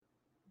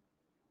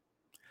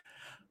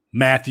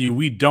Matthew,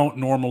 we don't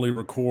normally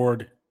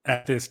record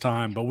at this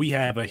time, but we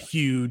have a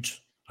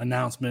huge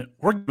announcement.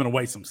 We're giving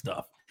away some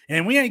stuff.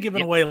 And we ain't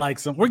giving away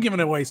we're giving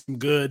away some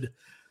good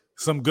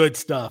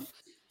stuff.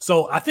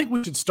 So I think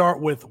we should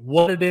start with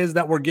what it is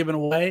that we're giving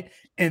away,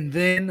 and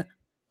then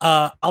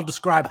I'll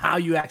describe how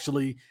you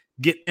actually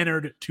get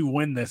entered to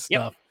win this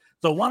stuff.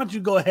 So why don't you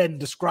go ahead and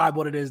describe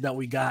what it is that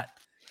we got?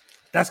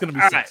 That's going to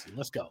be sexy. Right.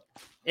 Let's go.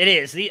 It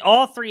is.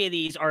 All three of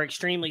these are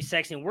extremely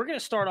sexy. And we're going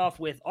to start off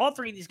with all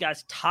three of these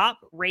guys'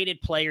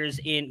 top-rated players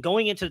in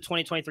going into the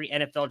 2023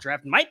 NFL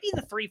Draft. Might be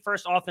the three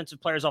first offensive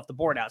players off the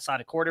board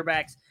outside of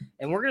quarterbacks.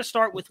 And we're going to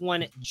start with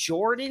one,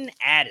 Jordan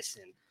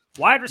Addison,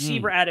 wide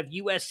receiver out of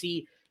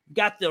USC.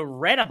 Got the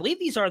red. I believe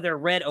these are their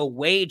red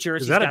away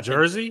jerseys. Is that a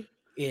jersey?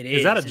 It is.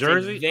 Is that a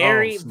jersey?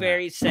 It's a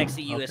very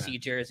sexy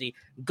USC jersey.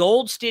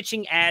 Gold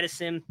stitching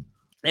Addison.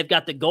 They've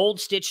got the gold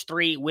stitch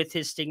 3 with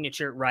his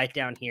signature right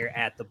down here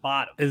at the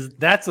bottom.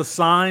 That's a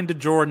signed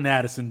Jordan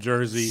Addison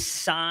jersey,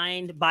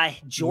 signed by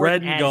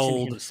Jordan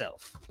Addison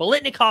himself.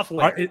 Bolitnikoff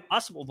winner,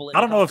 possible Bolitnikoff I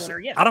don't know if winner.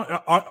 Yes. I don't.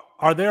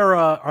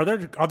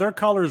 Are there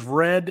colors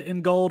red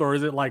and gold, or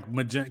is it like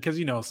magenta?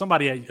 Because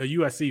somebody a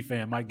USC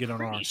fan might get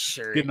on our.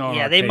 Sure.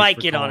 They might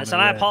get on us,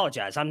 and I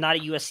apologize. I'm not a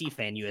USC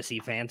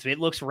fan, so it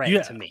looks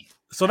red to me.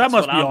 So that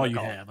must be all you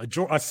have.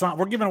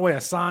 We're giving away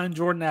a signed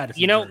Jordan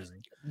Addison jersey.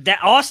 That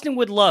Austin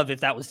would love if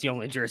that was the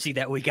only jersey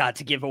that we got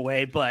to give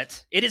away,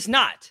 but it is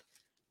not.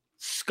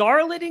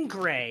 Scarlet and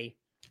gray,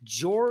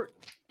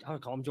 I'll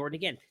call him Jordan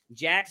again.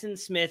 Jackson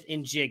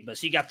Smith-Njigba.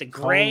 So you got the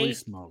gray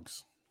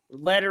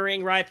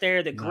lettering right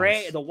there, the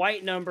gray, the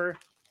white number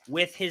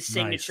with his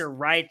signature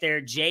right there,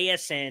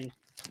 JSN.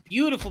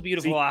 Beautiful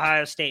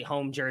Ohio State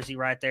home jersey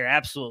right there.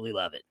 Absolutely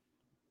love it.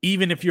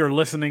 Even if you're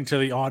listening to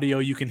the audio,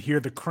 you can hear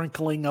the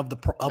crinkling of the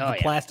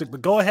plastic.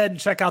 But go ahead and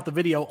check out the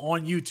video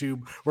on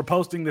YouTube. We're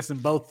posting this in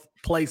both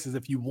places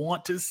if you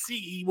want to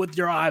see with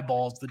your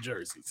eyeballs the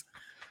jerseys.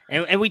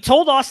 And we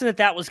told Austin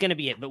that was going to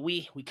be it, but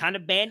we kind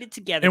of banded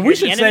together. And we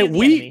should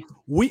say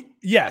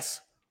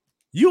yes,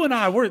 you and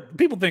I,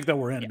 people think that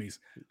we're enemies.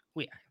 Yeah,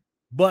 we are.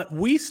 But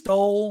we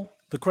stole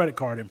the credit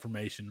card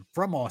information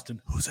from Austin,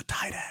 who's a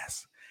tight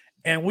ass.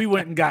 And we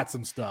went and got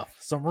some stuff,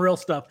 some real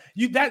stuff.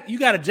 You got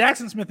a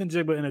Jackson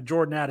Smith-Njigba and a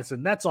Jordan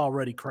Addison. That's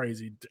already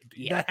crazy.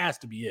 Yeah. That has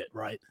to be it,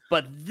 right?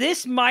 But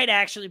this might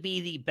actually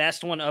be the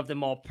best one of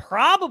them all.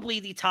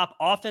 Probably the top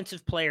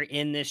offensive player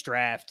in this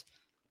draft.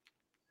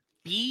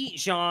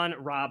 Bijan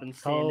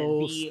Robinson,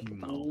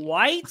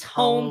 white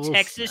home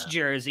Texas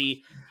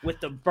jersey with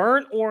the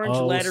burnt orange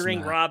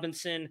lettering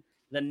Robinson.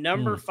 The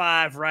number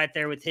 5 right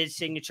there with his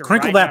signature.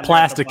 Crinkle that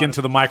plastic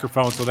into the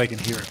microphone so they can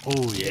hear it.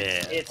 Oh,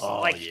 yeah. It's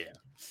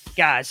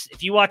guys,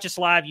 if you watch us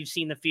live, you've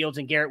seen the Fields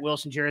and Garrett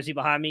Wilson jersey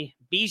behind me.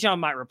 Bijan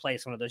might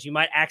replace one of those. You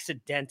might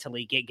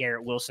accidentally get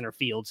Garrett Wilson or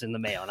Fields in the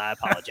mail, and I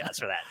apologize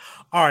for that.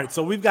 All right,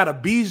 so we've got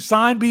a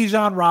signed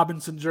Bijan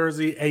Robinson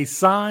jersey, a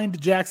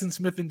signed Jackson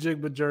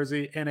Smith-Njigba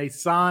jersey, and a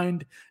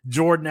signed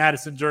Jordan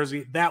Addison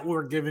jersey that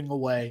we're giving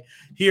away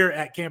here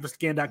at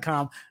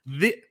CampusToCan.com.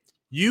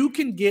 You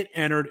can get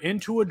entered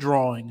into a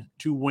drawing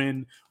to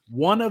win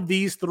one of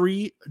these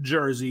 3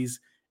 jerseys.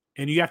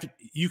 And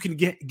you can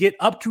get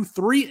up to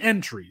 3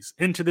 entries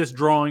into this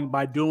drawing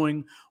by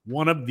doing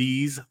one of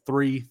these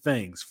 3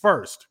 things.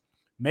 First,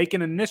 make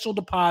an initial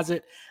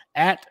deposit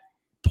at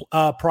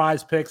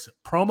Prize Picks,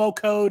 promo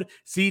code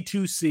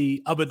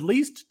C2C of at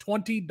least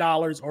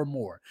 $20 or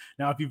more.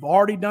 Now, if you've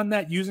already done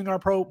that using our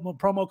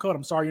promo code,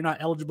 I'm sorry you're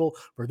not eligible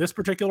for this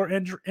particular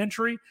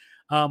entry,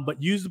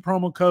 but use the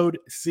promo code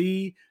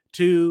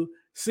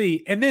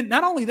C2C. And then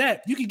not only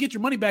that, you can get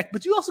your money back,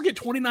 but you also get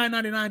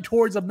 $29.99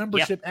 towards a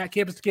membership at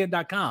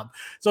CampusToCan.com.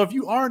 So if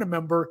you aren't a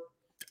member,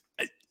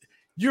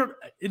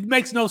 it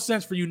makes no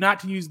sense for you not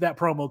to use that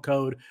promo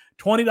code,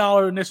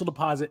 $20 initial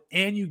deposit,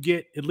 and you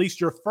get at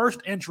least your first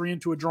entry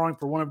into a drawing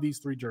for one of these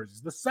 3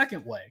 jerseys. The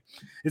second way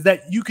is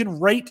that you can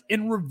rate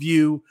and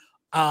review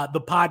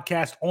the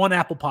podcast on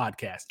Apple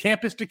Podcasts,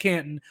 Campus to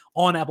Canton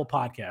on Apple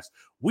Podcasts.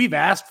 We've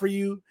asked for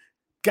you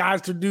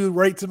guys to do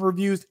rates and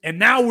reviews, and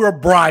now we're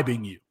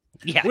bribing you.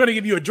 Yeah. We're going to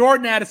give you a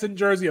Jordan Addison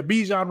jersey, a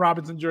Bijan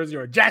Robinson jersey,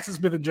 or a Jackson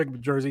Smith-Njigba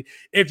jersey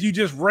if you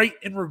just rate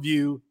and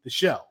review the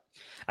show.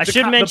 I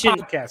should mention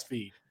the podcast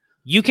feed.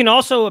 You can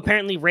also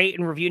apparently rate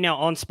and review now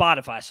on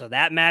Spotify, so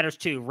that matters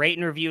too. Rate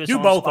and review is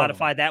on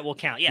Spotify. That will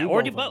count. Yeah,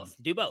 or do both.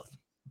 Do both.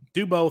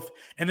 Do both.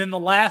 And then the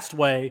last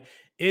way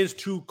is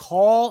to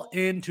call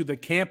into the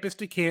Campus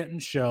to Canton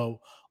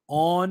show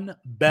on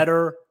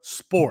Better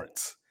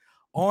Sports.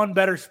 On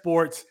Better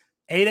Sports.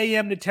 8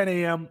 a.m. to 10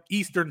 a.m.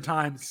 Eastern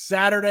time,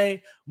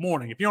 Saturday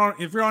morning. If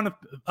you're on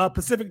a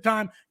Pacific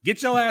time,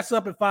 get your ass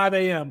up at 5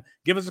 a.m.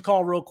 Give us a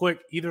call real quick,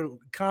 either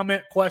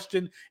comment,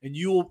 question, and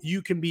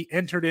you can be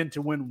entered in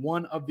to win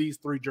one of these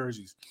 3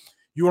 jerseys.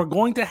 You are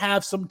going to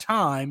have some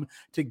time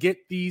to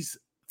get these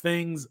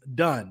things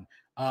done.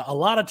 A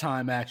lot of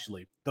time,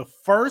 actually. The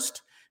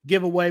first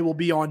giveaway will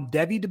be on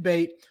Devy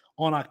Debate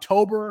on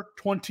October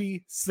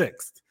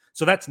 26th.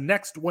 So that's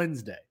next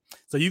Wednesday.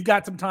 So you've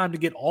got some time to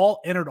get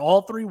entered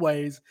all 3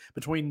 ways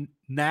between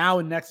now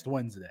and next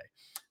Wednesday.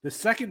 The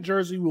second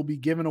jersey will be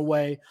given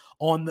away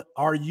on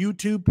our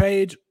YouTube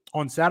page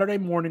on Saturday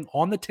morning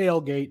on the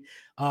tailgate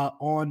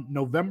on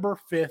November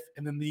 5th.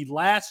 And then the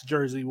last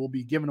jersey will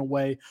be given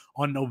away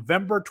on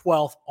November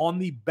 12th on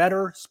the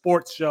Better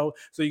Sports Show.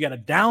 So you got to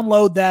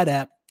download that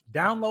app,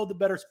 download the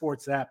Better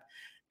Sports app,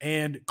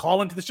 and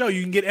call into the show.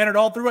 You can get entered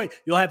all three ways.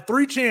 You'll have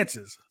 3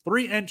 chances,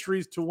 3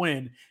 entries to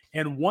win.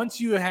 And once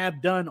you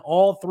have done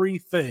all 3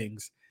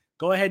 things,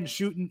 go ahead and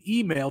shoot an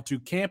email to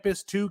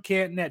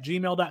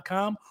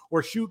campus2canton@gmail.com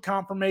or shoot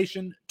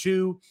confirmation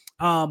to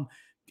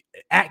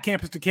at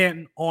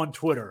campus2canton on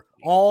Twitter.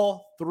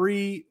 All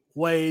 3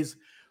 ways.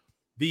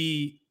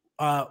 The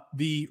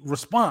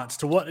response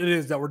to what it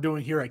is that we're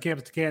doing here at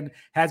Campus to Canton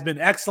has been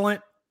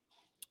excellent.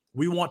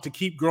 We want to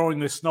keep growing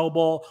this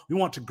snowball. We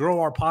want to grow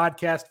our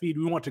podcast feed.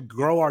 We want to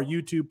grow our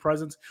YouTube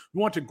presence.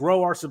 We want to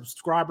grow our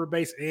subscriber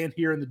base and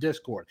here in the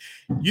Discord.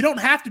 You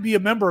don't have to be a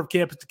member of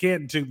Campus to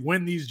Canton to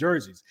win these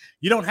jerseys.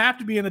 You don't have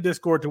to be in the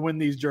Discord to win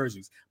these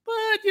jerseys.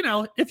 But,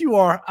 if you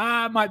are,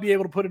 I might be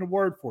able to put in a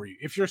word for you.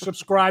 If you're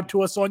subscribed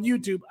to us on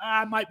YouTube,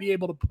 I might be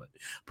able to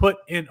put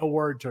in a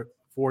word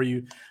for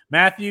you.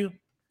 Matthew,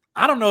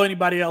 I don't know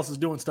anybody else is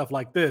doing stuff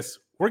like this.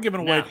 We're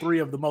giving away 3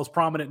 of the most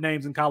prominent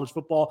names in college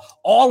football.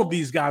 All of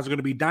these guys are going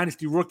to be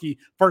dynasty rookie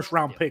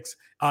first-round picks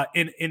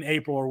in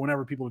April or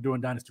whenever people are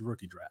doing dynasty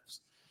rookie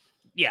drafts.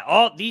 Yeah,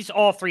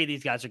 all 3 of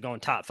these guys are going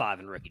top 5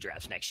 in rookie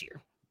drafts next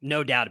year.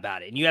 No doubt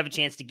about it. And you have a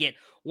chance to get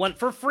one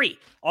for free.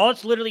 All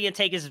it's literally going to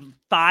take is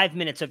 5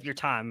 minutes of your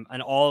time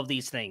on all of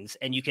these things,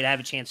 and you could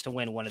have a chance to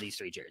win one of these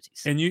 3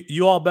 jerseys. And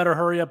you all better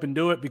hurry up and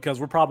do it because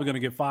we're probably going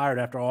to get fired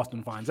after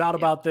Austin finds out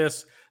about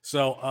this.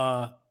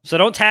 So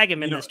don't tag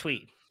him in this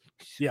tweet.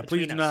 Yeah,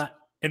 please do not.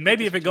 And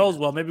maybe if it goes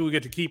well, maybe we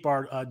get to keep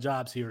our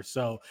jobs here.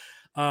 So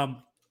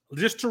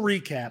just to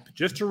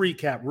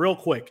recap real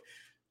quick,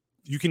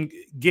 you can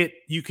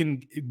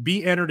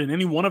be entered in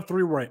any one of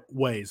 3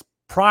 ways.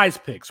 Prize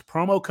Picks,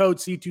 promo code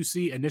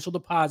C2C, initial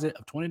deposit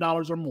of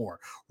 $20 or more.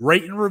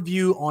 Rate and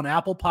review on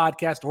Apple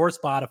Podcast or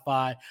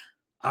Spotify.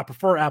 I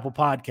prefer Apple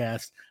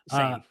Podcast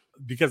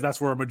because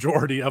that's where a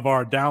majority of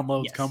our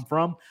downloads come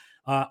from.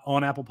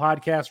 On Apple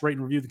Podcasts, rate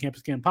and review the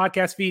Campus Canton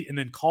podcast feed, and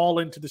then call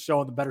into the show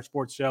on the Better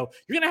Sports Show.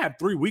 You're going to have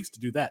 3 weeks to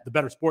do that, the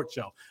Better Sports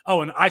Show.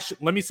 Oh, and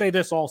let me say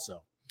this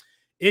also.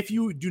 If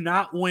you do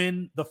not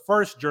win the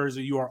first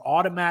jersey, you are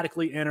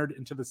automatically entered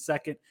into the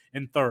second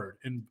and third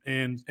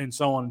and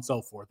so on and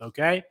so forth,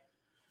 okay?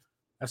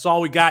 That's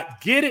all we got.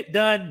 Get it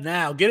done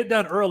now. Get it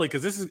done early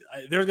because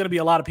there's going to be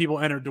a lot of people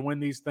entered to win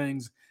these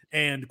things,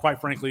 and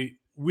quite frankly,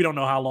 we don't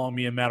know how long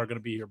me and Matt are going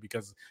to be here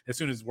because as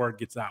soon as word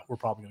gets out, we're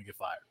probably going to get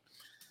fired.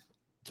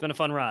 It's been a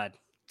fun ride.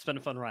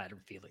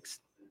 Felix.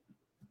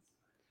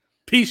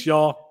 Peace,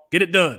 y'all. Get it done.